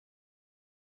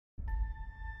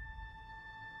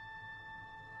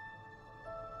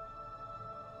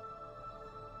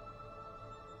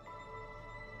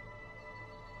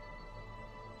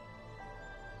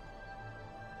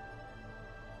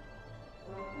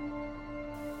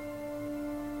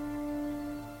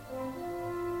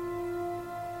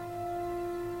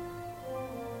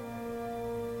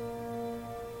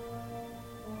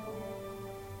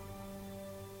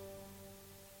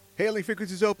Hailing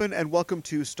frequencies open, and welcome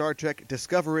to Star Trek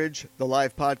Discoverage, the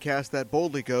live podcast that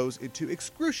boldly goes into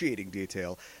excruciating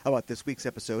detail about this week's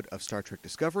episode of Star Trek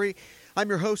Discovery. I'm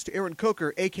your host, Aaron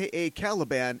Coker, a.k.a.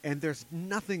 Caliban, and there's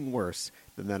nothing worse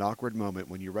than that awkward moment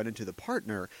when you run into the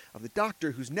partner of the doctor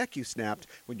whose neck you snapped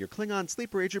when your Klingon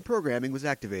sleeper agent programming was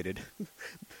activated.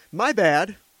 My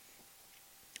bad.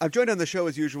 I'm joined on the show,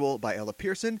 as usual, by Ella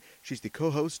Pearson. She's the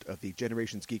co-host of the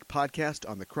Generations Geek podcast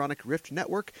on the Chronic Rift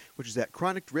Network, which is at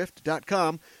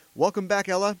chronicdrift.com. Welcome back,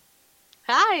 Ella.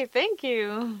 Hi, thank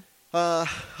you. How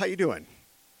you doing?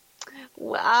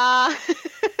 I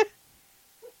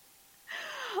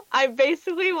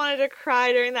basically wanted to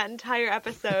cry during that entire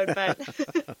episode,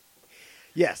 but...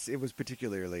 Yes, it was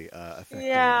particularly effective.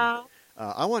 Yeah.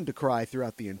 I wanted to cry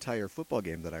throughout the entire football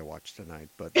game that I watched tonight,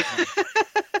 but...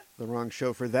 the wrong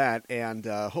show for that, and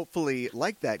hopefully,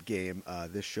 like that game,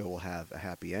 this show will have a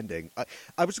happy ending.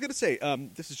 I was going to say,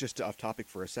 this is just off topic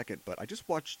for a second, but I just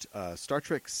watched Star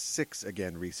Trek VI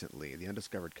again recently, The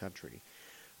Undiscovered Country,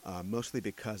 mostly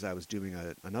because I was doing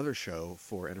another show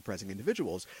for Enterprising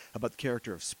Individuals about the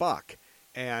character of Spock,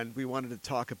 and we wanted to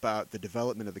talk about the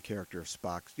development of the character of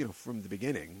Spock, from the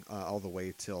beginning all the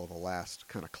way till the last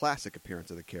kind of classic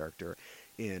appearance of the character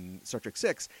in Star Trek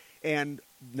VI. And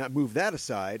not move that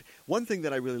aside, one thing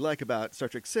that I really like about Star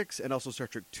Trek VI and also Star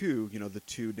Trek II, the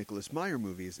two Nicholas Meyer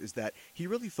movies, is that he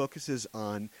really focuses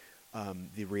on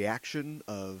the reaction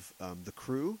of the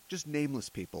crew, just nameless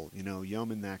people,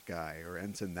 yeoman that guy or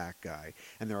ensign that guy.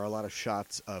 And there are a lot of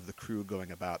shots of the crew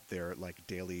going about their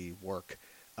daily work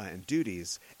and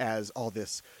duties as all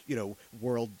this,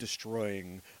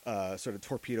 world-destroying sort of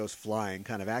torpedoes flying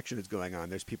kind of action is going on.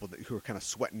 There's people who are kind of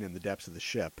sweating in the depths of the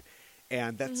ship.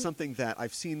 And that's something that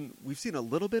we've seen a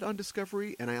little bit on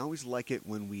Discovery, and I always like it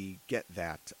when we get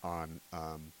that on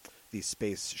these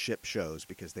spaceship shows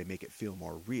because they make it feel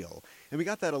more real. And we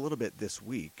got that a little bit this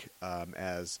week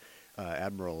as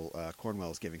Admiral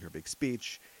Cornwell is giving her big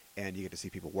speech, and you get to see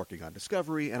people working on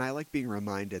Discovery, and I like being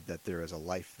reminded that there is a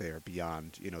life there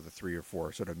beyond, the 3 or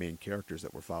 4 sort of main characters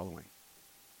that we're following.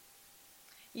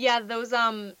 Yeah, those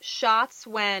shots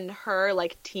when her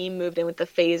team moved in with the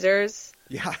phasers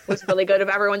was really good, of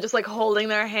everyone just holding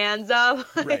their hands up.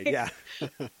 Right, yeah.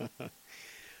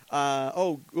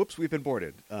 Oops, we've been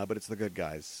boarded, but it's the good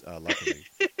guys, luckily.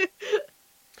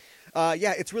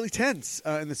 It's really tense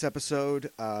in this episode.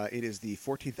 It is the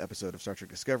 14th episode of Star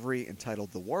Trek Discovery,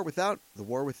 entitled The War Without, The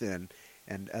War Within.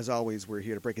 And as always, we're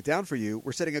here to break it down for you.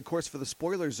 We're setting a course for the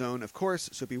spoiler zone, of course,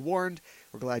 so be warned.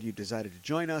 We're glad you decided to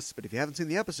join us. But if you haven't seen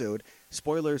the episode,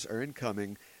 spoilers are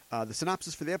incoming. The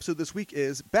synopsis for the episode this week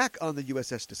is, back on the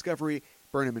USS Discovery,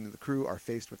 Burnham and the crew are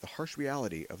faced with the harsh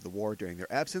reality of the war during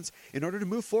their absence. In order to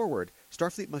move forward,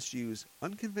 Starfleet must use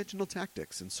unconventional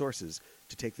tactics and sources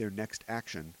to take their next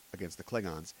action against the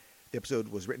Klingons. The episode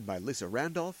was written by Lisa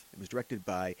Randolph. It was directed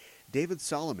by David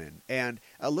Solomon. And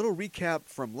a little recap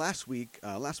from last week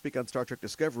on Star Trek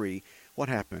Discovery. What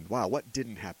happened? Wow, what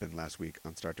didn't happen last week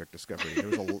on Star Trek Discovery?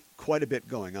 There was quite a bit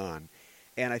going on.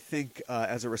 And I think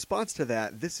as a response to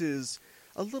that, this is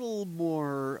a little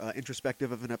more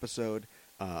introspective of an episode.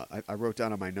 I wrote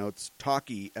down on my notes,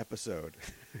 talky episode,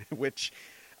 which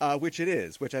it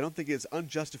is, which I don't think is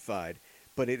unjustified.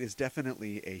 But it is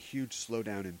definitely a huge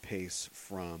slowdown in pace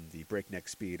from the breakneck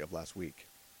speed of last week.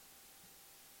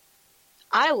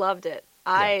 I loved it.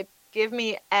 Give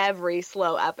me every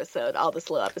slow episode, all the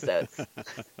slow episodes.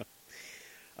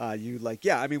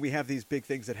 We have these big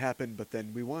things that happen, but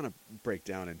then we want to break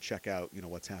down and check out,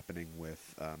 what's happening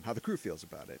with how the crew feels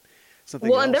about it.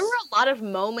 And there were a lot of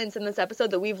moments in this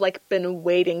episode that we've been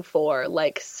waiting for,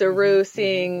 like Saru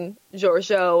seeing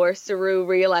Georgiou, or Saru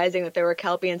realizing that there were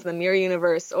Kelpians in the Mirror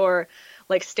Universe, or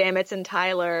Stamets and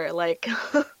Tyler.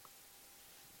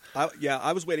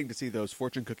 I was waiting to see those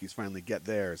fortune cookies finally get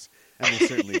theirs, and they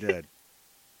certainly did.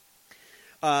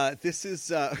 This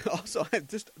is also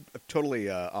just totally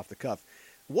off the cuff.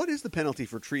 What is the penalty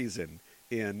for treason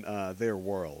in their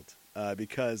world?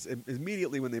 Because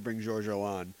immediately when they bring Georgiou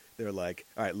on, they're like,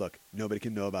 all right, look, nobody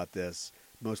can know about this,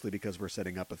 mostly because we're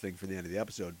setting up a thing for the end of the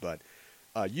episode, but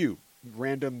you,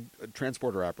 random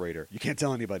transporter operator, you can't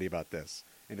tell anybody about this,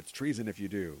 and it's treason if you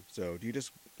do. So do you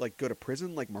just, go to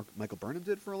prison like Michael Burnham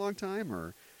did for a long time,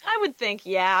 or...? I would think,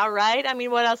 yeah, right? I mean,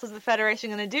 what else is the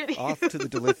Federation going to do to you? Off to the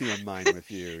dilithium mine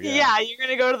with you. Yeah, you're going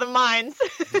to go to the mines.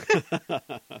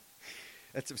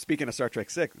 Speaking of Star Trek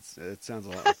VI, it sounds a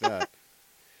lot like that.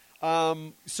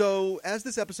 So as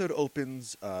this episode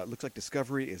opens, looks like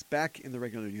Discovery is back in the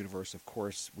regular universe. Of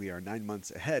course, we are 9 months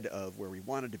ahead of where we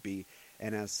wanted to be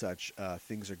and as such,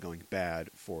 things are going bad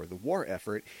for the war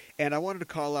effort. And I wanted to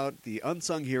call out the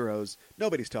unsung heroes.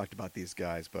 Nobody's talked about these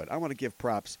guys, but I want to give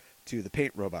props to the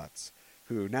paint robots,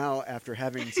 who now, after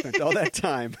having spent all that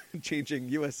time changing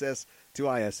USS to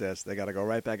ISS, they got to go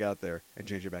right back out there and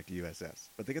change it back to USS.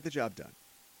 But they get the job done.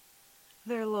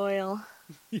 They're loyal.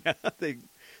 Yeah,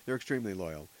 they're extremely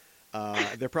loyal.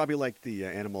 They're probably like the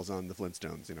animals on the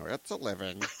Flintstones, it's a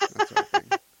living, that sort of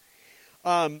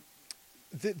thing.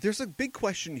 There's a big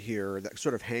question here that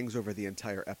sort of hangs over the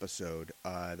entire episode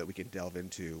that we can delve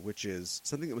into, which is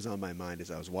something that was on my mind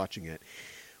as I was watching it,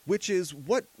 which is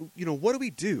what do we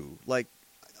do? Like,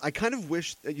 I kind of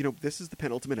wish that, this is the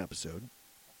penultimate episode,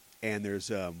 and there's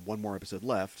one more episode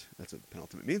left. That's what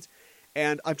penultimate means.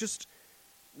 And I'm just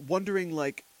wondering,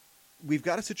 like, we've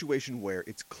got a situation where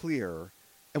it's clear.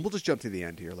 And we'll just jump to the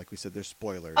end here. Like we said, there's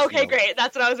spoilers. Okay, great.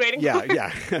 That's what I was waiting for.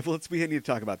 Yeah. We need to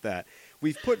talk about that.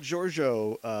 We've put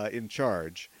Giorgio in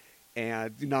charge,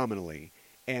 and nominally.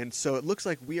 And so it looks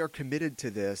like we are committed to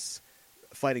this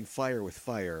fighting fire with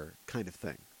fire kind of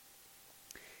thing.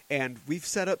 And we've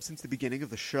set up since the beginning of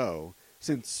the show,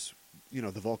 since,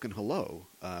 the Vulcan Hello,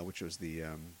 which was the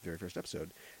very first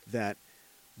episode, that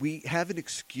we have an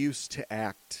excuse to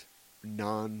act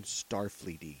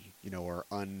non-Starfleet-y, or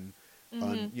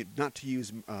not to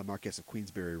use Marquess of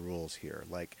Queensberry rules here.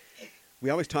 Like, we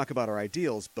always talk about our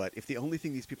ideals, but if the only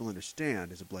thing these people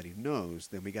understand is a bloody nose,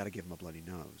 then we got to give them a bloody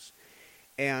nose.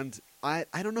 And I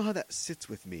don't know how that sits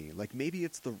with me. Like, maybe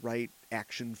it's the right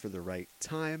action for the right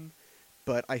time,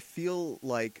 but I feel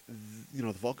like,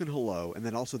 the Vulcan Hello, and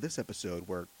then also this episode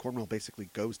where Cornwell basically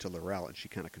goes to L'Rell and she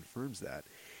kind of confirms that.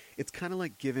 It's kind of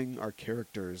like giving our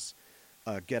characters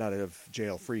a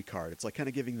get-out-of-jail-free card. It's like kind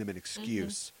of giving them an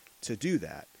excuse to do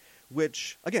that,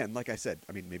 which, again, like I said,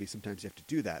 I mean, maybe sometimes you have to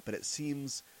do that, but it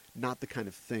seems not the kind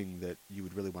of thing that you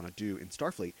would really want to do in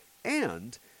Starfleet.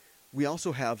 And we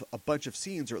also have a bunch of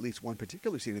scenes, or at least one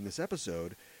particular scene in this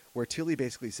episode, where Tilly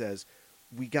basically says,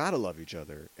 we gotta love each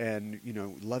other, and,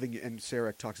 loving, and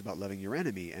Sarek talks about loving your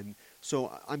enemy, and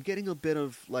so I'm getting a bit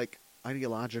of, like,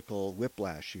 ideological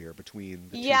whiplash here between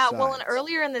the two sides. Well, and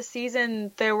earlier in the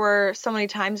season, there were so many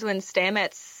times when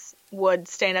Stamets would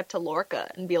stand up to Lorca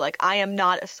and be like, I am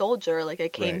not a soldier. Like, I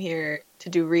came here to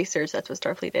do research. That's what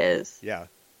Starfleet is. Yeah.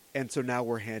 And so now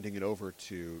we're handing it over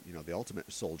to, the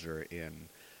ultimate soldier in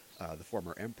the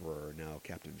former Emperor, now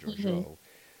Captain Georgiou.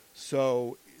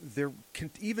 So there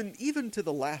even to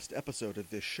the last episode of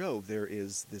this show, there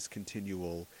is this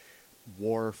continual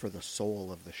war for the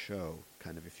soul of the show,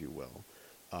 kind of, if you will,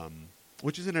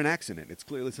 which isn't an accident. It's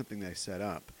clearly something they set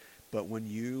up. But when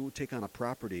you take on a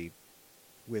property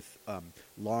with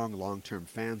long-term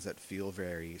fans that feel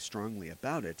very strongly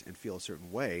about it and feel a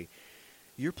certain way,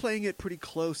 you're playing it pretty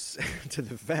close to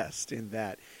the vest in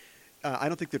that I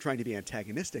don't think they're trying to be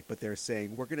antagonistic, but they're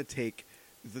saying we're going to take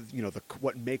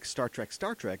what makes Star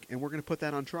Trek, and we're going to put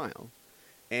that on trial.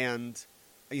 And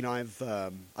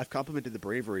I've complimented the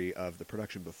bravery of the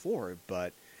production before,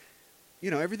 but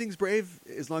everything's brave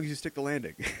as long as you stick the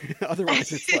landing.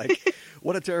 Otherwise, it's like,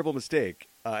 what a terrible mistake.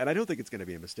 And I don't think it's going to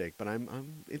be a mistake, but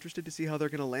I'm interested to see how they're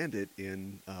going to land it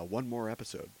in one more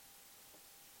episode.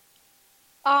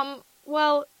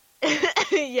 Well,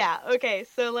 yeah, okay,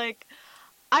 so, like,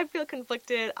 I feel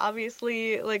conflicted.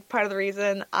 Obviously, like, part of the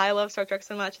reason I love Star Trek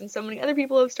so much and so many other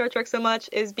people love Star Trek so much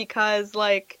is because,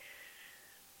 like,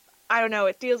 I don't know,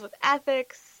 it deals with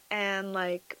ethics and,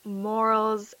 like,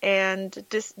 morals, and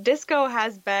Disco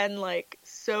has been, like,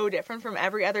 so different from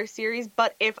every other series,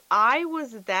 but if I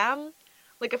was them,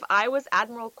 like, if I was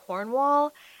Admiral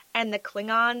Cornwall and the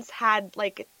Klingons had,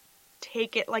 like,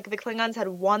 the Klingons had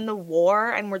won the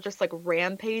war and were just, like,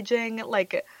 rampaging,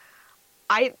 like,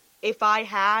 if I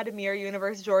had Mirror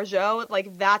Universe Georgiou,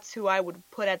 like, that's who I would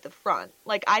put at the front.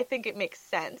 Like, I think it makes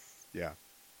sense. Yeah.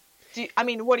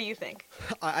 What do you think?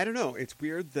 I don't know. It's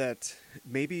weird that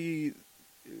maybe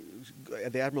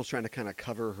the Admiral's trying to kind of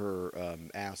cover her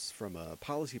ass from a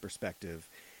policy perspective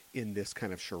in this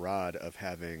kind of charade of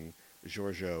having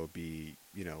Georgiou be,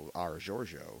 our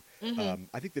Georgiou.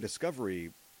 I think the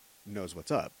Discovery knows what's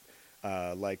up.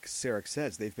 Like Sarek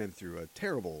says, they've been through a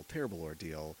terrible, terrible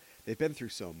ordeal. They've been through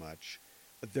so much.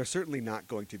 They're certainly not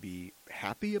going to be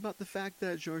happy about the fact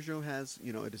that Georgiou has,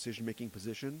 a decision-making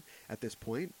position at this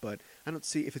point. But I don't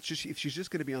see if she's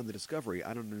just going to be on the Discovery.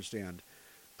 I don't understand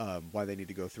why they need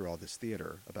to go through all this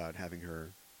theater about having her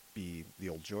be the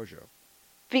old Georgiou.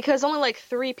 Because only like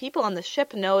 3 people on the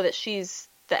ship know that she's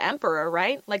the Emperor,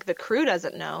 right? Like, the crew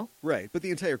doesn't know. Right, but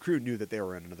the entire crew knew that they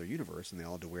were in another universe, and they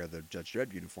all had to wear the Judge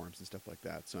Dredd uniforms and stuff like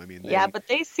that. So, I mean, Yeah, but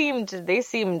they seemed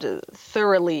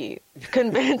thoroughly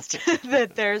convinced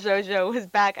that their JoJo was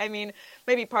back. I mean,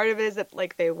 maybe part of it is that,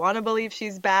 like, they want to believe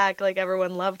she's back. Like,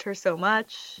 everyone loved her so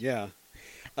much. Yeah.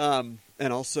 And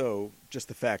also just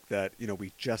the fact that, you know,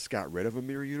 we just got rid of a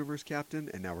Mirror Universe captain,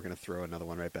 and now we're going to throw another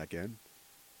one right back in.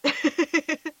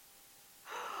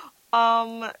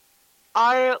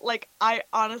 I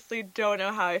honestly don't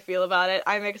know how I feel about it.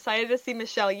 I'm excited to see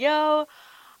Michelle Yeoh.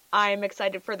 I'm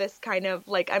excited for this kind of,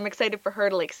 like, I'm excited for her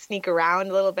to, like, sneak around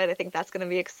a little bit. I think that's going to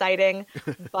be exciting.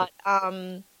 But,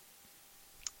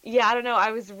 yeah, I don't know.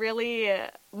 I was just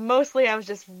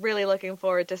really looking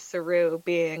forward to Saru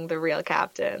being the real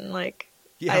captain. Like,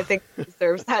 yeah. I think he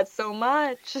deserves that so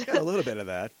much. Yeah, a little bit of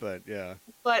that, but yeah.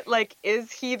 But, like,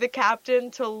 is he the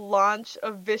captain to launch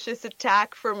a vicious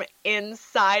attack from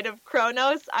inside of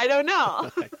Kronos? I don't know.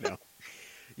 I know.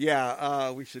 Yeah,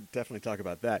 we should definitely talk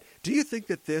about that. Do you think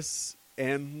that the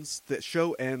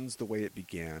show ends the way it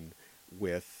began,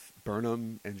 with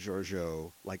Burnham and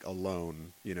Georgiou, like,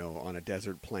 alone, you know, on a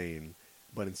desert plain,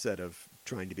 but instead of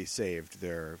trying to be saved,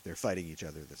 they're fighting each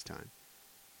other this time?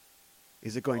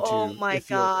 Is it going to? Oh my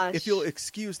gosh! If you'll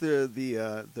excuse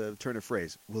the turn of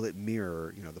phrase, will it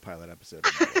mirror, you know, the pilot episode?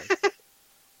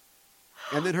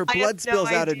 And then her blood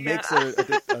spills out and makes a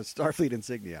Starfleet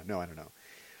insignia. No, I don't know.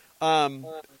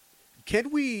 Can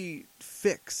we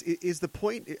fix? Is the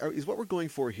point? Is what we're going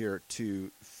for here to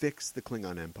fix the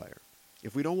Klingon Empire?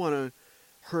 If we don't want to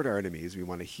hurt our enemies, we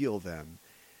want to heal them.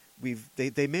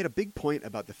 They made a big point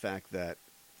about the fact that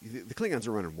the Klingons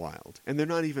are running wild, and they're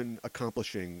not even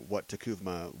accomplishing what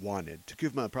T'Kuvma wanted.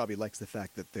 T'Kuvma probably likes the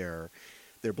fact that their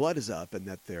blood is up and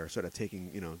that they're sort of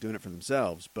taking, you know, doing it for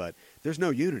themselves, but there's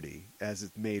no unity, as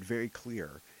it's made very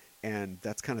clear. And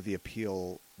that's kind of the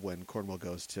appeal when Cornwell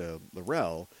goes to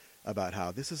L'Rell about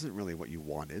how this isn't really what you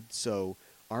wanted. So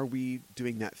are we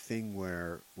doing that thing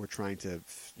where we're trying to,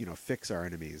 you know, fix our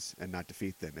enemies and not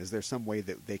defeat them? Is there some way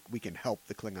that we can help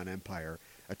the Klingon Empire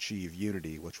achieve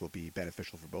unity, which will be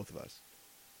beneficial for both of us?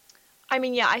 I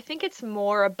mean, yeah, I think it's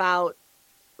more about,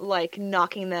 like,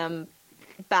 knocking them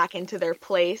back into their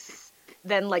place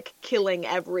than, like, killing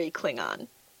every Klingon.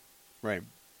 Right.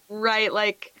 Right,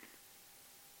 like,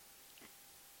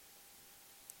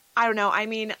 I don't know. I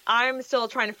mean, I'm still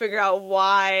trying to figure out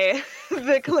why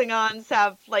the Klingons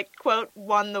have, like, quote,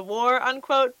 won the war,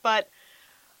 unquote, but,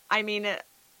 I mean,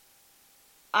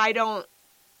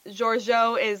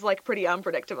 Georgiou is, like, pretty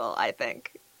unpredictable, I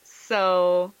think.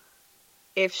 So,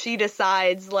 if she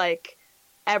decides, like,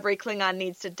 every Klingon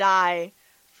needs to die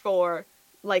for,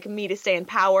 like, me to stay in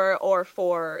power, or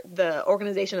for the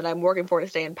organization that I'm working for to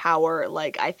stay in power,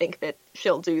 like, I think that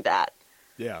she'll do that.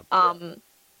 Yeah.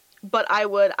 But I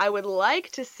would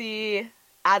like to see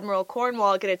Admiral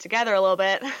Cornwall get it together a little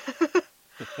bit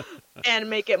and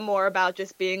make it more about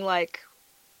just being like,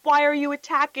 why are you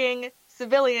attacking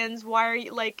civilians? Why are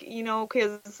you, like, you know,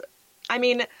 because, I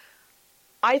mean,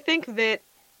 I think that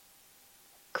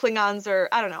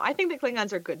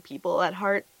Klingons are good people at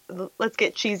heart. Let's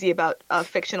get cheesy about a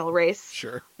fictional race.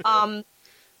 Sure.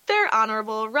 They're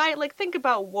honorable, right? Like, think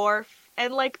about Worf.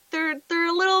 And, like, they're a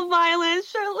little violent,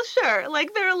 sure.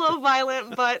 Like, they're a little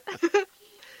violent, but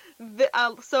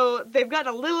so they've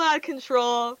gotten a little out of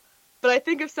control. But I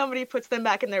think if somebody puts them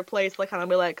back in their place, like, kind of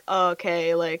be like, oh,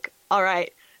 okay, like, all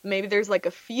right, maybe there's, like,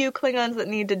 a few Klingons that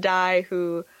need to die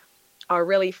who are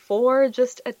really for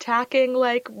just attacking,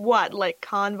 like, what, like,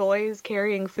 convoys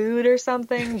carrying food or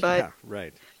something. But yeah,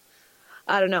 right.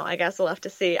 I don't know. I guess we'll have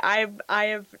to see. I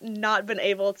have not been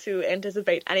able to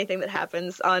anticipate anything that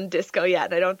happens on Disco yet,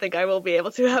 and I don't think I will be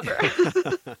able to ever.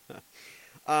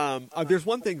 There's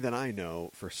one thing that I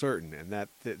know for certain, and that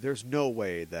there's no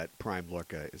way that Prime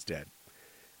Lorca is dead.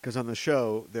 Because on the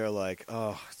show, they're like,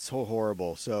 oh, it's so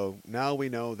horrible. So now we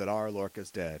know that our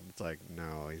Lorca's dead. It's like,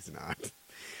 no, he's not.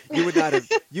 You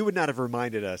would not have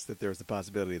reminded us that there was the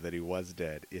possibility that he was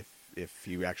dead if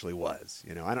he actually was,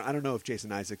 you know. I don't know if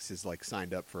Jason Isaacs is, like,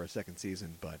 signed up for a second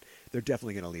season, but they're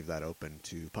definitely going to leave that open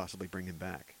to possibly bring him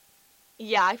back.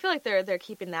 Yeah, I feel like they're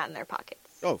keeping that in their pockets.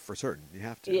 Oh, for certain, you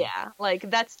have to. Yeah, like,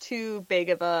 that's too big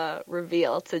of a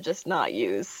reveal to just not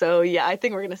use. So yeah, I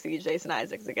think we're going to see Jason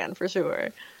Isaacs again for sure.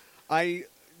 I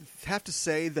have to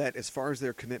say that as far as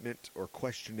their commitment or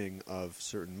questioning of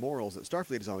certain morals that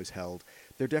Starfleet has always held,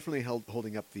 they're definitely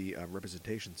holding up the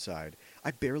representation side.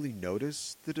 I barely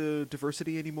notice the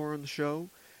diversity anymore on the show,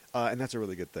 and that's a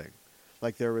really good thing.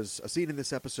 Like, there was a scene in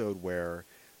this episode where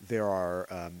there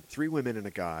are 3 women and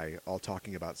a guy all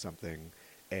talking about something,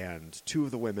 and 2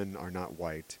 of the women are not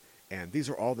white, and these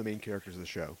are all the main characters of the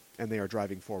show, and they are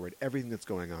driving forward everything that's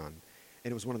going on.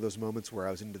 And it was one of those moments where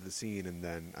I was into the scene, and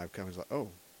then I kind of was like, oh,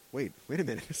 wait a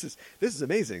minute, this is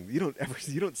amazing. You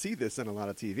don't see this in a lot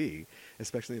of TV,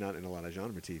 especially not in a lot of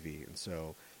genre TV. And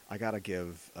so I got to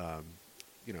give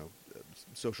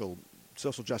social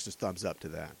justice thumbs up to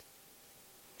that.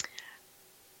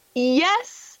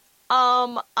 Yes.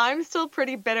 I'm still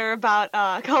pretty bitter about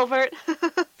Culbert.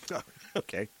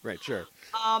 Okay, right, sure.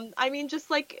 I mean, just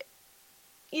like,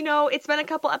 it's been a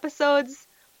couple episodes.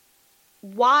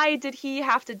 Why did he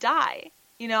have to die?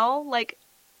 Like,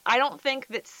 I don't think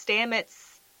that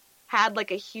Stamets had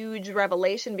like a huge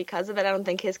revelation because of it. I don't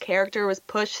think his character was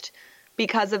pushed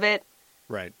because of it.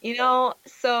 Right.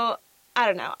 So I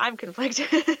don't know. I'm conflicted.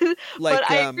 But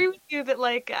I agree with you that,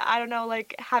 like, I don't know,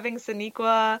 like, having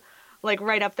Sonequa, like,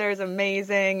 right up there is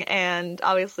amazing. And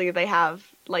obviously they have,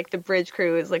 like, the bridge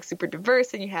crew is, like, super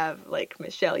diverse. And you have, like,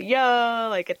 Michelle Yeoh,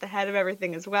 like, at the head of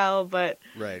everything as well. But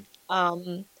right.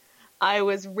 I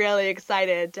was really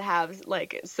excited to have,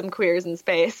 like, some queers in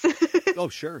space. Oh,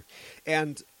 sure.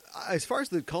 And as far as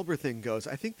the Culber thing goes,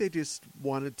 I think they just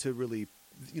wanted to really,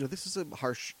 this is a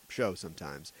harsh show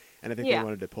sometimes. And I think they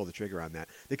wanted to pull the trigger on that.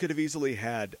 They could have easily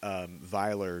had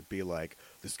Vyler be like,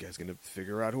 this guy's going to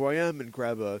figure out who I am and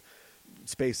grab a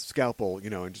space scalpel,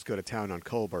 and just go to town on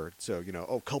Culber. So,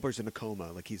 Culber's in a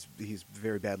coma. Like, he's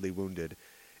very badly wounded.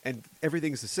 And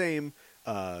everything's the same.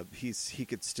 He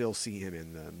could still see him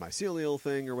in the mycelial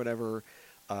thing or whatever.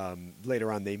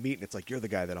 Later on they meet, and it's like, you're the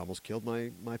guy that almost killed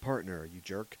my partner, you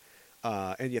jerk.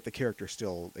 And yet the character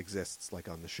still exists, like,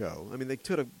 on the show. I mean, they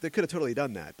could have totally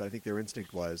done that, but I think their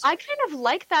instinct was... I kind of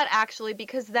like that, actually,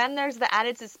 because then there's the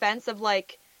added suspense of,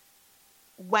 like,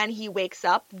 when he wakes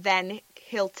up, then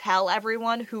he'll tell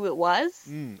everyone who it was.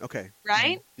 Okay.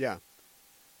 Right? Yeah.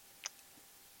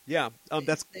 Yeah.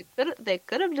 That's... They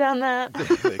could have done that.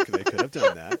 they could have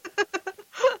done that.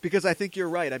 Because I think you're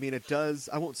right. I mean, it does...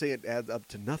 I won't say it adds up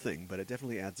to nothing, but it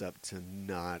definitely adds up to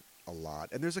not a lot.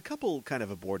 And there's a couple kind of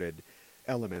aborted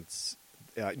elements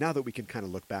now that we can kind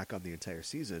of look back on the entire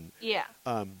season. Yeah.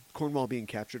 Cornwall being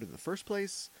captured in the first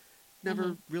place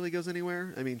never really goes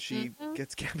anywhere. I mean, she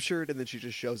gets captured and then she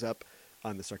just shows up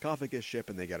on the sarcophagus ship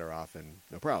and they get her off and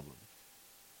no problem.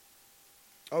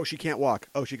 Oh, she can't walk.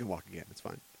 Oh, she can walk again. It's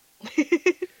fine.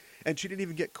 And she didn't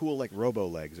even get cool, like, robo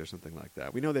legs or something like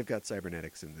that. We know they've got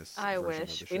cybernetics in this I version wish.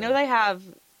 of the show. We know they have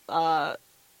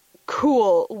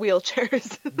cool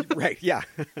wheelchairs. Right, yeah.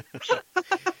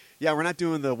 Yeah, we're not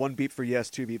doing the 1 beep for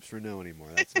yes, 2 beeps for no anymore.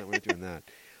 We're not doing that.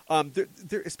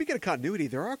 Speaking of continuity,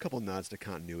 there are a couple nods to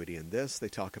continuity in this. They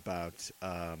talk about,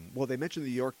 they mentioned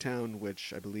the Yorktown,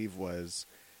 which I believe was,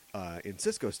 in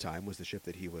Sisko's time, was the ship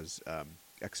that he was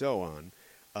XO on.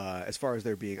 As far as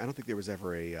there being, I don't think there was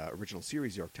ever a original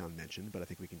series Yorktown mentioned, but I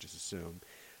think we can just assume.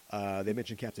 They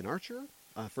mentioned Captain Archer,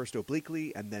 first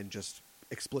obliquely, and then just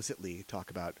explicitly talk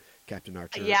about Captain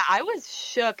Archer. Yeah, I was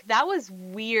shook. That was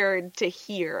weird to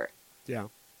hear. Yeah.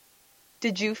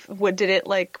 Did it,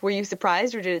 like, were you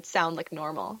surprised, or did it sound like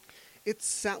normal? It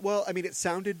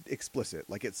sounded explicit.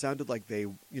 Like, it sounded like they,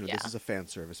 this is a fan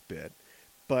service bit.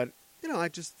 But, I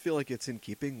just feel like it's in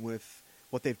keeping with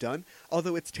what they've done.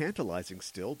 Although it's tantalizing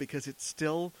still, because it's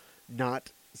still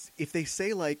not, if they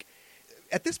say, like,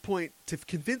 at this point, to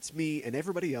convince me and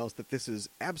everybody else that this is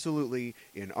absolutely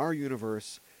in our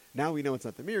universe, now we know it's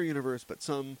not the mirror universe, but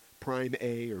some prime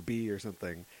A or B or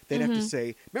something, they'd have to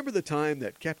say, remember the time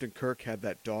that Captain Kirk had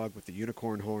that dog with the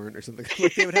unicorn horn or something?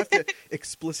 Like, they would have to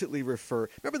explicitly refer,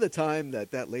 remember the time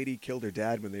that lady killed her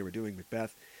dad when they were doing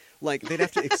Macbeth? Like, they'd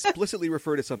have to explicitly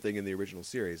refer to something in the original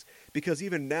series, because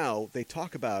even now they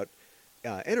talk about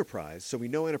Enterprise, so we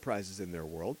know Enterprise is in their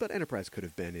world, but Enterprise could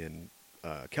have been in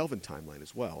Kelvin timeline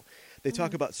as well. They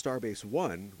talk about Starbase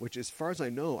One, which, as far as I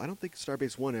know, I don't think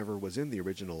Starbase One ever was in the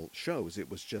original shows. It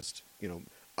was just,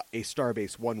 a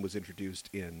Starbase One was introduced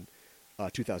in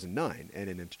 2009 and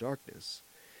in Into Darkness.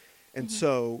 And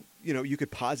so, you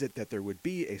could posit that there would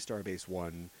be a Starbase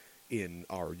One in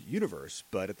our universe,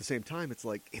 but at the same time, it's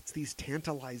like, it's these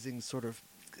tantalizing sort of,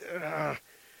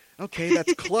 okay,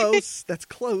 that's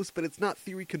close, but it's not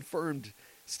theory confirmed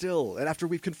still. And after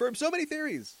we've confirmed so many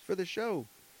theories for this show,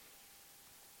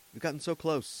 we've gotten so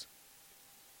close.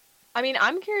 I mean,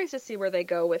 I'm curious to see where they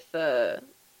go with the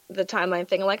timeline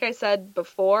thing. Like I said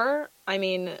before, I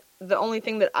mean, the only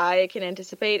thing that I can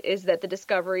anticipate is that the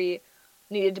Discovery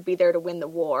needed to be there to win the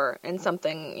war, and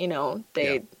something,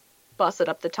 they busted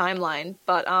up the timeline.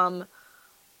 But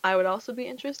I would also be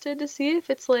interested to see if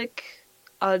it's like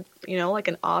like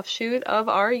an offshoot of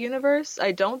our universe.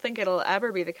 I don't think it'll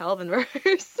ever be the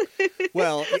Kelvinverse.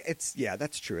 Well,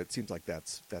 that's true. It seems like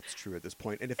that's true at this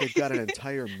point. And if they've got an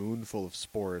entire moon full of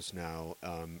spores now,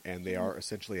 and they are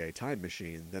essentially a time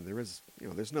machine, then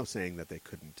there's no saying that they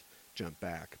couldn't jump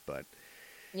back. But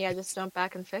yeah, just jump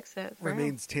back and fix it.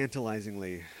 Remains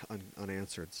tantalizingly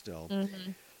unanswered still.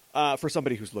 Mm-hmm. For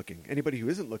somebody who's looking. Anybody who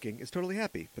isn't looking is totally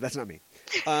happy, but that's not me.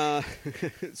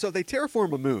 So they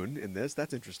terraform a moon in this.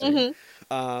 That's interesting.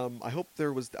 Mm-hmm.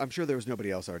 I'm sure there was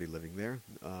nobody else already living there.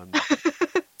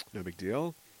 No big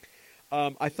deal.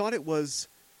 I thought it was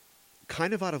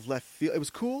kind of out of left field. It was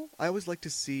cool. I always like to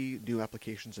see new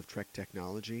applications of Trek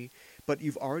technology, but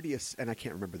you've already, and I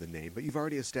can't remember the name, but you've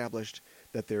already established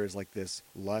that there is like this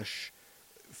lush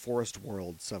forest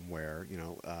world somewhere,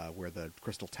 where the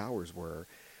crystal towers were.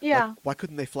 Yeah. Why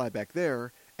couldn't they fly back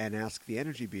there and ask the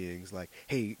energy beings, like,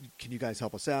 hey, can you guys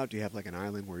help us out? Do you have like an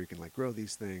island where you can like grow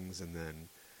these things, and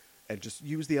just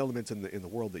use the elements in the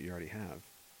world that you already have?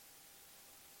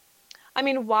 I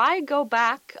mean, why go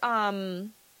back?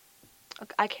 I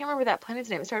can't remember that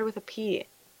planet's name. It started with a P.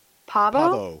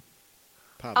 Pavo.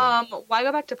 Why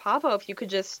go back to Pavo if you could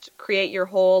just create your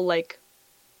whole like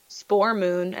spore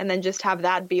moon and then just have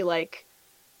that be like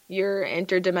your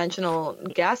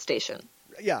interdimensional gas station?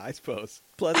 Yeah, I suppose.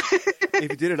 Plus,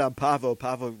 if you did it on Pavo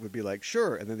would be like,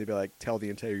 sure. And then they'd be like, tell the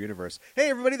entire universe, hey,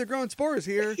 everybody, they're growing spores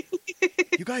here.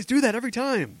 You guys do that every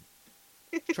time.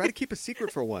 Try to keep a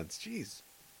secret for once. Jeez.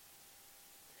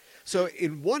 So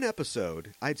in one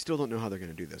episode, I still don't know how they're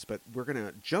going to do this, but we're going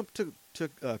to jump to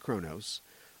Kronos,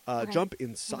 okay. Jump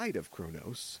inside of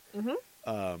Kronos,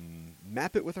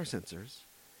 map it with our sensors,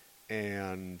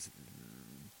 and ...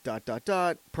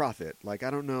 profit. Like, I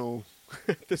don't know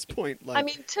at this point. Like, I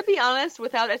mean, to be honest,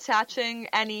 without attaching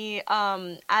any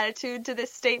attitude to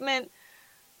this statement,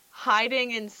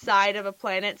 hiding inside of a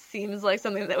planet seems like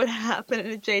something that would happen in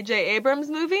a J.J. Abrams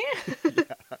movie. Yeah.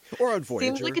 Or on Voyager.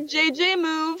 Seems like a J.J.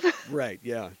 move. Right,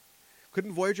 yeah.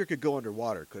 Voyager could go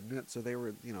underwater, couldn't it? So they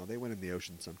were, they went in the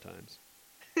ocean sometimes.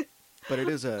 But it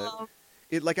is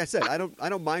like I said, I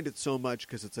don't mind it so much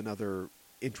because it's another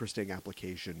interesting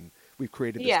application. We've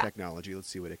created this technology. Let's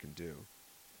see what it can do.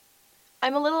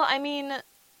 I'm a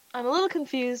little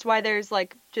confused why there's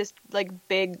like just like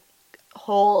big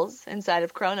holes inside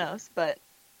of Kronos, but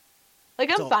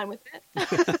like I'm fine with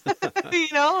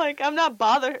it. Like I'm not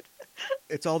bothered.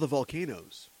 It's all the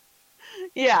volcanoes.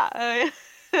 Yeah,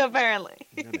 apparently.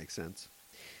 That makes sense.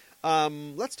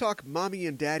 Let's talk Mommy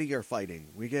and Daddy are fighting.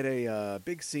 We get a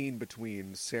big scene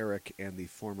between Sarek and the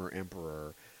former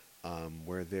Emperor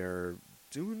where they're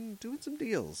doing some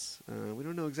deals. We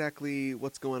don't know exactly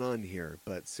what's going on here,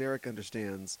 but Sarek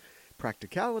understands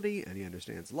practicality and he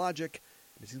understands logic.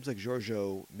 It seems like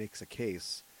Giorgio makes a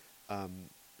case,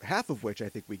 half of which I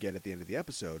think we get at the end of the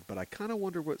episode, but I kind of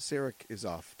wonder what Sarek is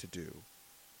off to do.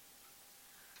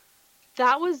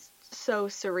 That was so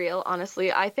surreal,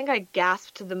 honestly. I think I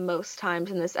gasped the most times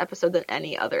in this episode than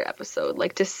any other episode.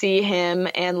 Like, to see him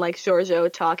and, like, Giorgio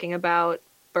talking about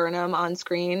Burnham on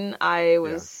screen, I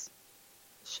was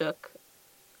shook.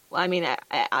 Well, I mean,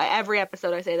 every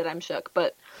episode I say that I'm shook,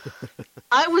 but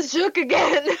I was shook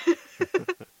again.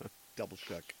 Double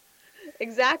shook.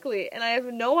 Exactly. And I have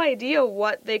no idea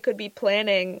what they could be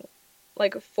planning,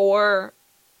 like, for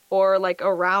or, like,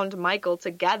 around Michael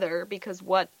together, because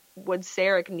what would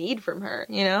Sarek need from her,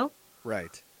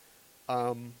 Right.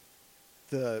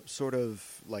 The sort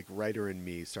of, like, writer in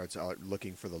me starts out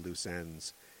looking for the loose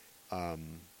ends.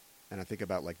 And I think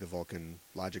about, like, the Vulcan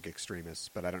logic extremists,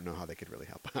 but I don't know how they could really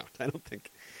help out. I don't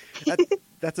think...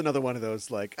 That's another one of those,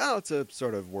 like, it's a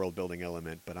sort of world-building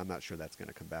element, but I'm not sure that's going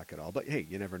to come back at all. But, hey,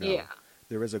 you never know. Yeah.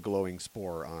 There is a glowing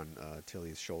spore on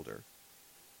Tilly's shoulder.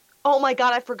 Oh, my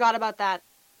God, I forgot about that.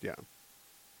 Yeah.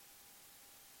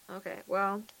 Okay,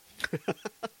 well...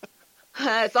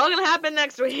 it's all going to happen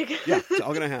next week. Yeah, it's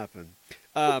all going to happen.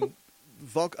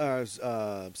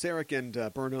 Sarek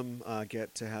and Burnham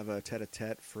get to have a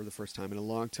tete-a-tete for the first time in a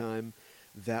long time.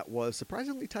 That was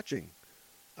surprisingly touching.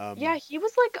 Yeah, he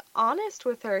was, like, honest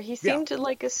with her. He seemed to,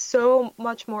 like, so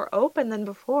much more open than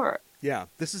before. Yeah,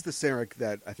 this is the Sarek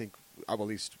that I think, at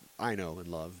least I know and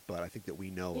love, but I think that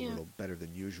we know a little better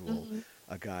than usual. Mm-hmm.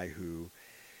 A guy who,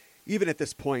 even at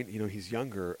this point, he's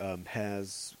younger,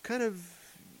 has kind of,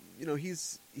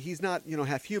 he's not,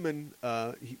 half human,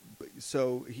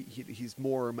 so he's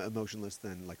more emotionless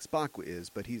than, like, Spock is,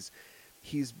 but he's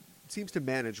seems to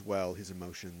manage well his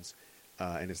emotions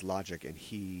and his logic, and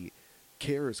he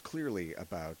cares clearly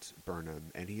about Burnham,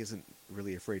 and he isn't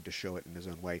really afraid to show it in his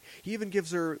own way. He even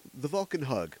gives her the Vulcan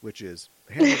hug, which is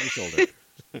hand on the shoulder.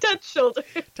 Touch shoulder.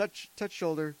 Touch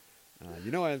shoulder.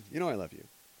 You know I love you.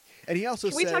 And he also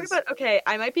Can we talk about, okay,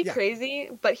 I might be crazy,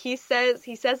 but he says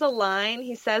a line,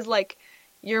 he says, like,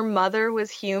 your mother was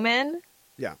human.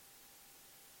 Yeah.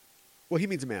 Well, he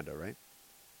means Amanda, right?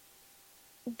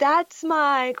 That's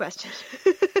my question.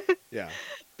 Yeah.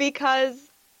 Because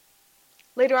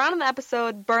later on in the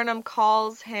episode, Burnham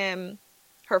calls him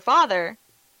her father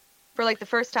for, like, the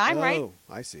first time, right? Oh,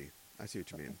 I see what you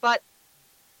mean. But,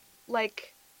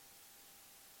 like,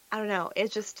 I don't know.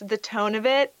 It's just the tone of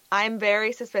it. I'm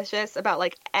very suspicious about,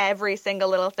 like, every single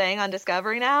little thing on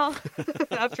Discovery now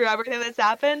after everything that's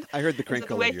happened. I heard the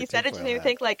crinkle the way of your he said it, tinfoil made me hat.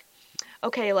 think, like,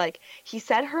 okay, like, he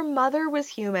said her mother was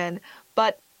human,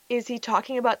 but is he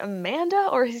talking about Amanda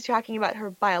or is he talking about her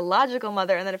biological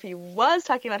mother? And then if he was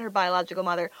talking about her biological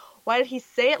mother, why did he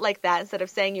say it like that instead of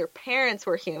saying your parents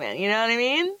were human? You know what I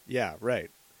mean? Yeah, right.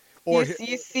 Or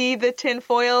you see the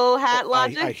tinfoil hat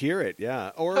logic? I hear it,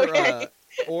 yeah. Or Okay.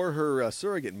 Or her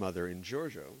surrogate mother in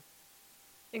Giorgio.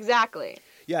 Exactly.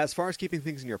 Yeah, as far as keeping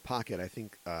things in your pocket, I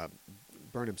think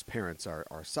Burnham's parents are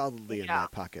solidly in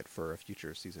that pocket for a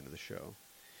future season of the show.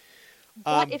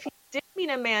 But if he did mean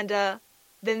Amanda,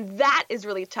 then that is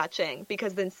really touching,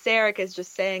 because then Sarek is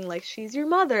just saying, like, she's your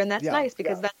mother, and that's nice,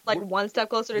 because that's, like, one step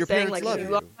closer to saying, like,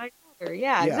 you are my mother.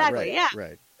 Yeah, exactly. Right,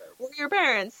 right. We're your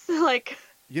parents. Like,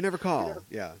 you never call.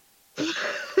 Yeah. Then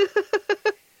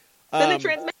they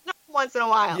transmit once in a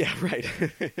while. Yeah, right.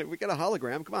 We got a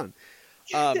hologram. Come on.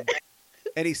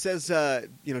 And he says,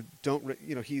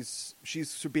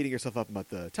 she's beating herself up about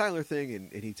the Tyler thing,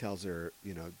 and he tells her,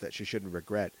 that she shouldn't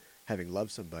regret having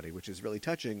loved somebody, which is really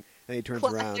touching. And he turns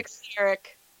around. Classic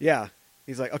Sarek. Yeah.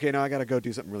 He's like, okay, now I got to go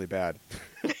do something really bad.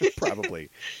 Probably.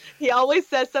 He always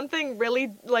says something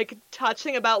really, like,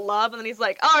 touching about love, and then he's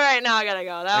like, all right, now I got to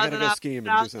go. That was enough. Scheme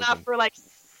that was enough for, like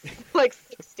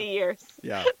 60 years.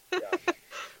 Yeah.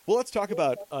 Well, let's talk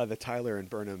about the Tyler and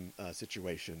Burnham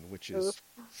situation, which is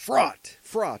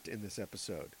fraught in this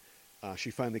episode. She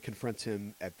finally confronts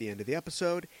him at the end of the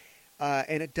episode,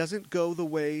 and it doesn't go the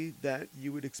way that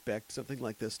you would expect something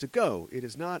like this to go. It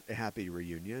is not a happy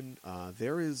reunion.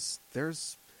 There's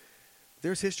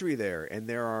history there, and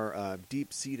there are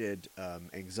deep-seated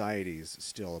anxieties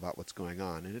still about what's going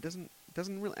on, and it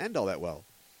doesn't really end all that well.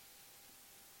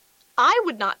 I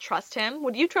would not trust him.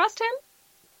 Would you trust him?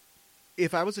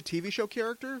 If I was a TV show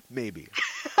character, maybe.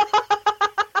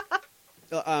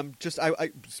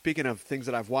 Speaking of things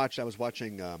that I've watched, I was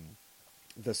watching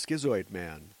The Schizoid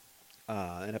Man,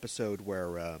 an episode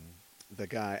where the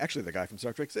guy from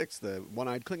Star Trek VI, the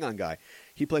one-eyed Klingon guy,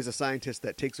 he plays a scientist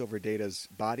that takes over Data's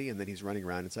body, and then he's running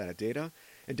around inside of Data,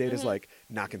 and Data's like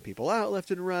knocking people out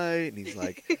left and right, and he's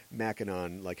like macking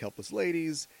on like helpless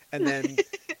ladies, and then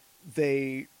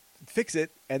they fix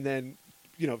it, and then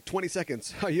 20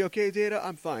 seconds. Are you okay, Data?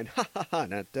 I'm fine. Ha ha ha.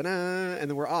 And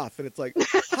then we're off. And it's like,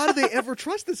 how do they ever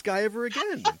trust this guy ever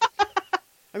again?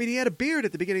 I mean, he had a beard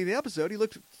at the beginning of the episode. He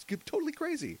looked totally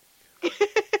crazy.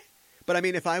 But I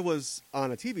mean, if I was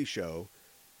on a TV show,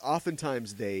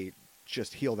 oftentimes they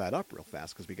just heal that up real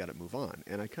fast because we got to move on.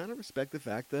 And I kind of respect the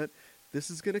fact that this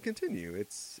is going to continue.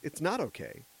 It's not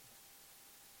okay.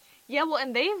 Yeah, well,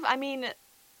 and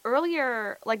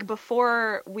earlier, like,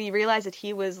 before we realized that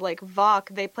he was, like, Vok,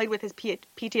 they played with his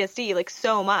PTSD, like,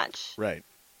 so much. Right.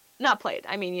 Not played.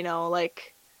 I mean,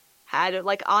 like, had,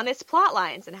 like, honest plot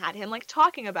lines and had him, like,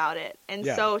 talking about it. And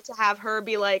so to have her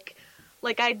be like,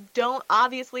 I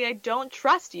don't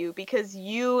trust you because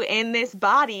you in this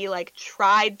body, like,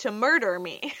 tried to murder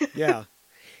me. Yeah.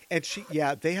 And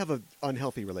they have an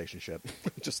unhealthy relationship.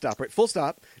 Just stop right. Full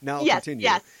stop. Now continue.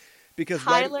 Yes. Because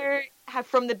Tyler,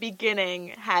 from the beginning,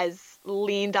 has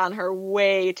leaned on her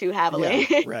way too heavily.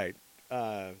 Yeah, right.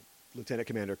 Lieutenant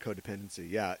Commander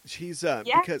codependency. Yeah, she's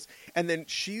because, and then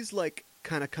she's like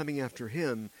kind of coming after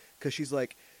him because she's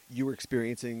like, you were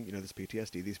experiencing, this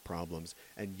PTSD, these problems,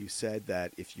 and you said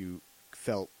that if you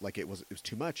felt like it was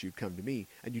too much, you'd come to me,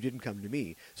 and you didn't come to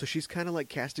me. So she's kind of like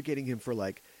castigating him for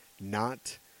like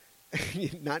not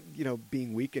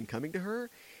being weak and coming to her,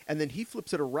 and then he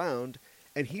flips it around.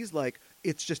 And he's like,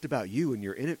 it's just about you and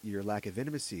your lack of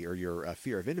intimacy or your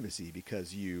fear of intimacy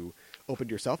because you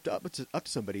opened yourself up to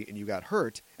somebody and you got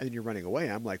hurt and then you're running away.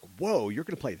 I'm like, whoa, you're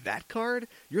going to play that card?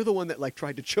 You're the one that like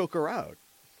tried to choke her out.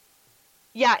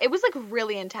 Yeah, it was like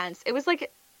really intense. It was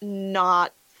like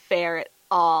not fair at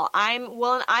all. I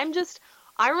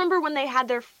remember when they had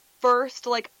their first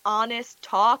like honest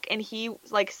talk and he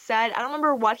like said, I don't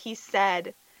remember what he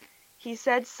said. He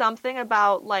said something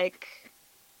about like,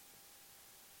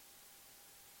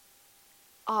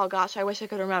 oh gosh, I wish I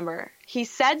could remember. He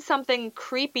said something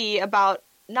creepy about,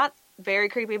 not very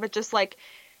creepy, but just like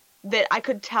that I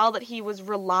could tell that he was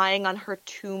relying on her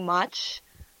too much.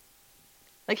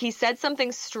 Like, he said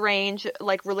something strange,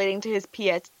 like, relating to his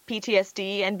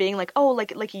PTSD and being like, oh,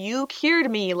 like you cured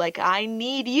me, like, I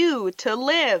need you to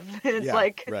live. It's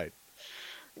like... Right.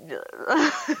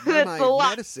 That's a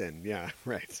lot. Medicine. Yeah,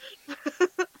 right.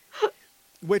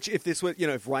 Which, if this was,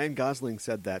 if Ryan Gosling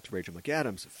said that to Rachel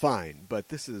McAdams, fine. But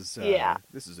this is an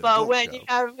adult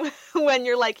show. When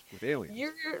you're like, with aliens.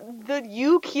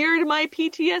 You cured my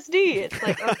PTSD. It's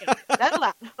like, okay, settle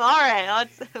down. All right,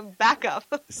 let's back up.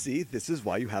 See, this is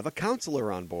why you have a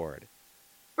counselor on board.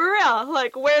 For real.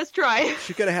 Like, where's Troy?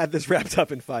 She could have had this wrapped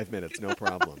up in 5 minutes, no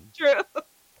problem. True.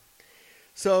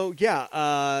 So,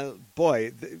 yeah,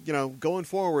 boy, going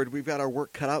forward, we've got our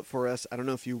work cut out for us. I don't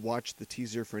know if you watched the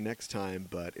teaser for next time,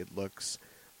 but it looks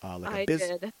like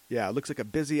it looks like a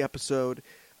busy episode.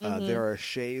 There are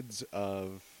shades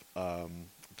of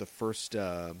the first,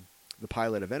 the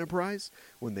pilot of Enterprise,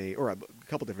 or a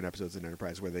couple different episodes in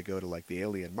Enterprise where they go to, like, the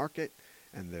alien market,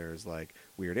 and there's, like,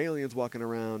 weird aliens walking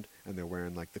around, and they're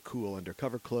wearing, like, the cool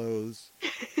undercover clothes.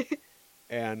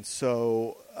 And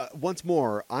so, once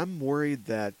more, I'm worried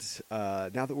that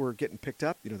now that we're getting picked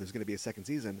up, there's going to be a second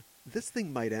season, this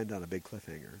thing might end on a big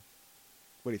cliffhanger.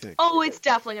 What do you think? Oh, it's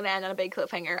definitely going to end on a big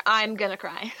cliffhanger. I'm going to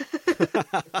cry.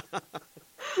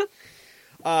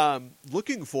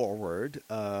 Looking forward,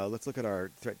 let's look at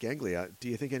our threat ganglia. Do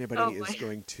you think anybody is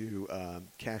going to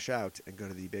cash out and go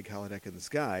to the big holodeck in the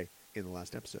sky in the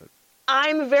last episode?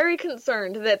 I'm very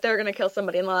concerned that they're going to kill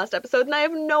somebody in the last episode, and I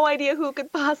have no idea who it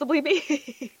could possibly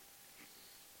be.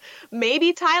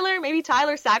 Maybe Tyler. Maybe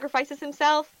Tyler sacrifices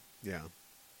himself. Yeah.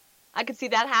 I could see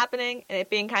that happening, and it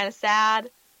being kind of sad.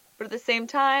 But at the same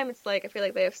time, it's like, I feel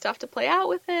like they have stuff to play out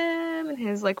with him, and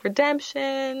his, like,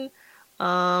 redemption.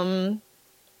 Oh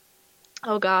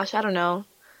gosh, I don't know.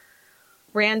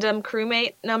 Random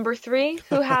crewmate number 3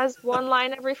 who has one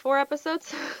line every 4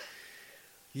 episodes.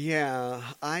 Yeah,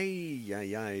 I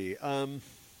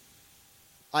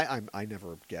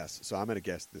never guess, so I'm going to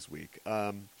guess this week.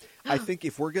 I think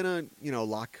if we're going to,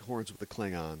 lock horns with the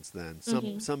Klingons,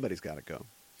 then somebody's got to go.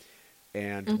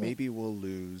 And maybe we'll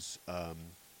lose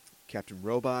Captain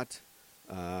Robot.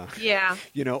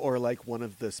 Or like one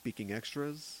of the speaking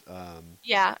extras.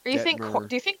 Yeah. Do you think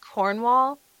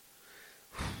Cornwall?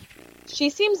 She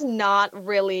seems not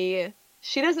really...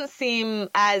 She doesn't seem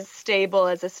as stable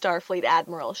as a Starfleet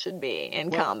admiral should be in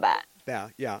combat.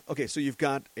 Yeah. Okay, so you've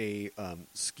got a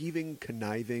scheming,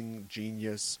 conniving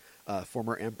genius,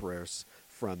 former empress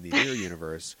from the Mirror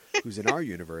Universe, who's in our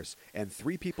universe, and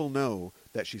 3 people know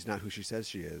that she's not who she says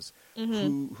she is.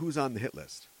 Who's on the hit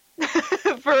list?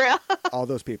 For real? All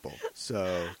those people.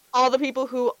 So all the people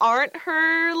who aren't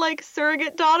her, like,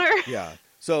 surrogate daughter? Yeah.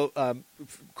 So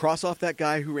cross off that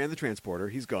guy who ran the transporter.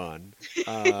 He's gone.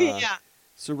 Yeah.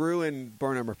 Saru and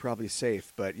Burnham are probably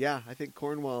safe, but yeah, I think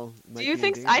Cornwall might be in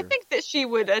danger. I think that she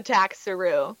would attack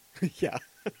Saru. Yeah.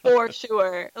 For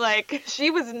sure. Like, she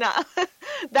was not...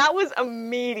 That was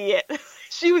immediate.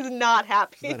 She was not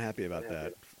happy. She's not happy about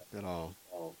that at all.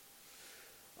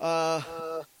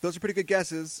 Those are pretty good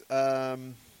guesses.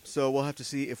 So we'll have to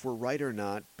see if we're right or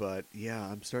not, but yeah,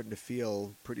 I'm starting to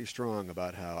feel pretty strong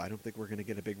about how I don't think we're going to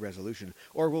get a big resolution.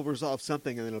 Or we'll resolve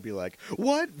something and then it'll be like,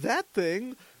 what? That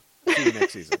thing? See you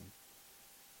next season.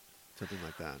 Something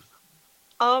like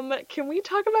that. Can we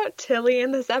talk about Tilly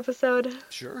in this episode?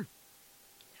 Sure.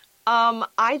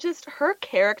 Her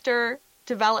character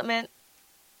development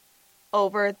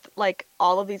over, like,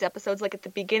 all of these episodes, like, at the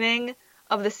beginning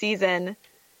of the season,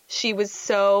 she was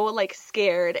so, like,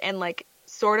 scared and, like,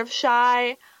 sort of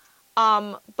shy.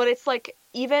 But it's, like,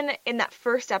 even in that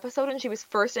first episode when she was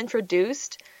first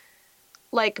introduced,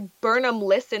 like, Burnham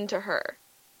listened to her.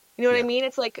 You know what I mean?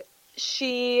 It's like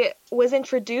she was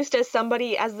introduced as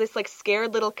this, like,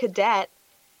 scared little cadet,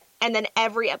 and then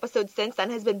every episode since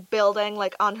then has been building,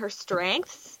 like, on her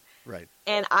strengths. Right.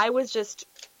 And I was just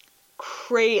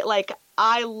like,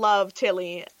 I love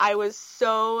Tilly. I was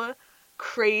so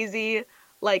crazy,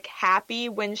 like, happy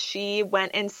when she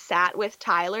went and sat with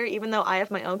Tyler, even though I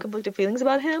have my own conflicted feelings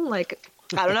about him. Like,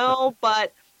 I don't know,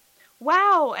 but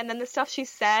wow. And then the stuff she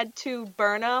said to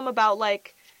Burnham about,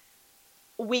 like,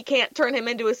 we can't turn him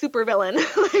into a supervillain.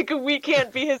 Like, we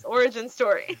can't be his origin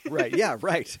story. Right. Yeah,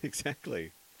 right.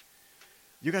 Exactly.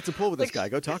 You got some pull with this guy.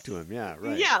 Go talk to him. Yeah,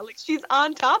 right. Yeah, like, she's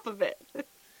on top of it.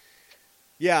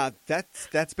 Yeah,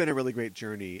 that's been a really great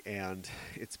journey, and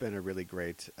it's been a really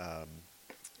great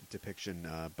depiction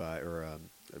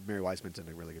Mary Wiseman's done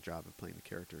a really good job of playing the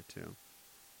character too.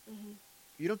 Mm-hmm.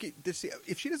 You don't get this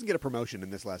if she doesn't get a promotion in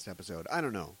this last episode. I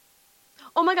don't know.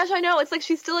 Oh my gosh, I know. It's like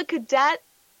she's still a cadet,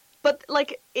 But,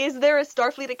 like, is there a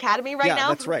Starfleet Academy right now? Yeah,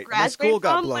 that's right. My school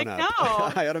got blown up. No.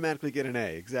 I automatically get an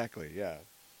A. Exactly, yeah.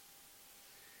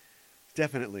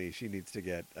 Definitely, she needs to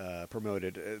get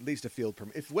promoted, at least a field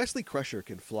promotion. If Wesley Crusher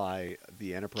can fly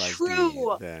the Enterprise D,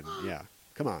 then, yeah,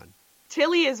 come on.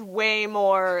 Tilly is way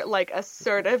more, like,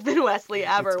 assertive than Wesley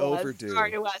ever was. Overdue.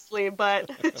 Sorry, Wesley,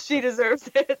 but she deserves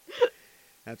it.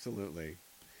 Absolutely.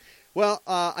 Well,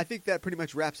 I think that pretty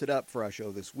much wraps it up for our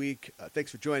show this week. Thanks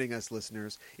for joining us,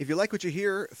 listeners. If you like what you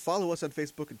hear, follow us on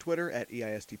Facebook and Twitter at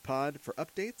EISTPod for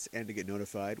updates and to get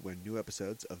notified when new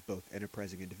episodes of both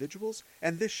Enterprising Individuals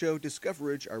and this show,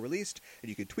 Discoverage, are released. And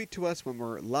you can tweet to us when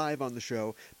we're live on the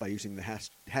show by using the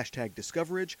hashtag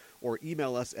Discoverage or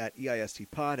email us at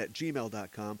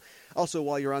EISTPod@gmail.com. Also,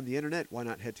 while you're on the internet, why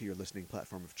not head to your listening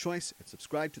platform of choice and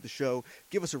subscribe to the show.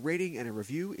 Give us a rating and a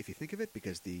review if you think of it,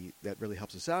 because that really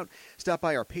helps us out. Stop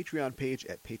by our Patreon page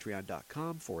at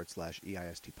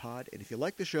patreon.com/EISTpod. And if you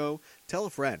like the show, tell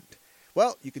a friend.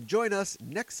 Well, you can join us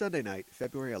next Sunday night,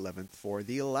 February 11th, for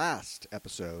the last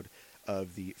episode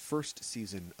of the first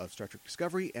season of Star Trek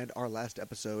Discovery and our last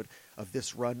episode of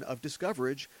this run of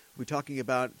Discoverage. We'll be talking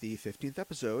about the 15th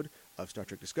episode of Star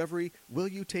Trek Discovery, Will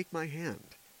You Take My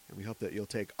Hand? And we hope that you'll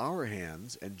take our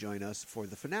hands and join us for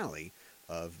the finale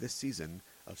of this season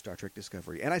of Star Trek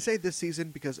Discovery. And I say this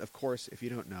season because, of course, if you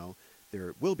don't know,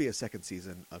 there will be a second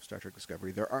season of Star Trek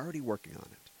Discovery. They're already working on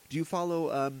it. Do you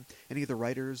follow any of the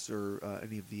writers or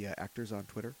any of the actors on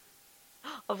Twitter?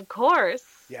 Of course.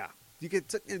 Yeah. You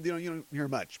don't hear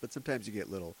much, but sometimes you get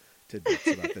little tidbits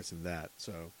about this and that.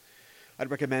 So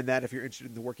I'd recommend that if you're interested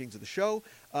in the workings of the show.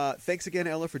 Thanks again,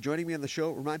 Ella, for joining me on the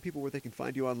show. Remind people where they can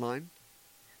find you online.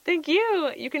 Thank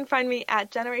you. You can find me at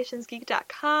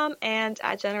generationsgeek.com and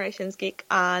at generationsgeek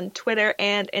on Twitter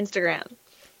and Instagram.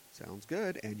 Sounds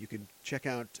good. And you can check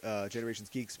out Generations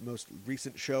Geek's most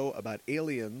recent show about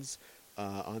aliens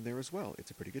on there as well. It's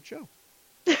a pretty good show.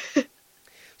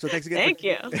 So thanks again. Thank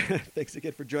you. Thanks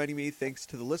again for joining me. Thanks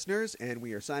to the listeners. And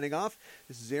we are signing off.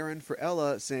 This is Aaron for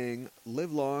Ella saying,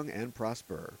 live long and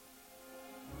prosper.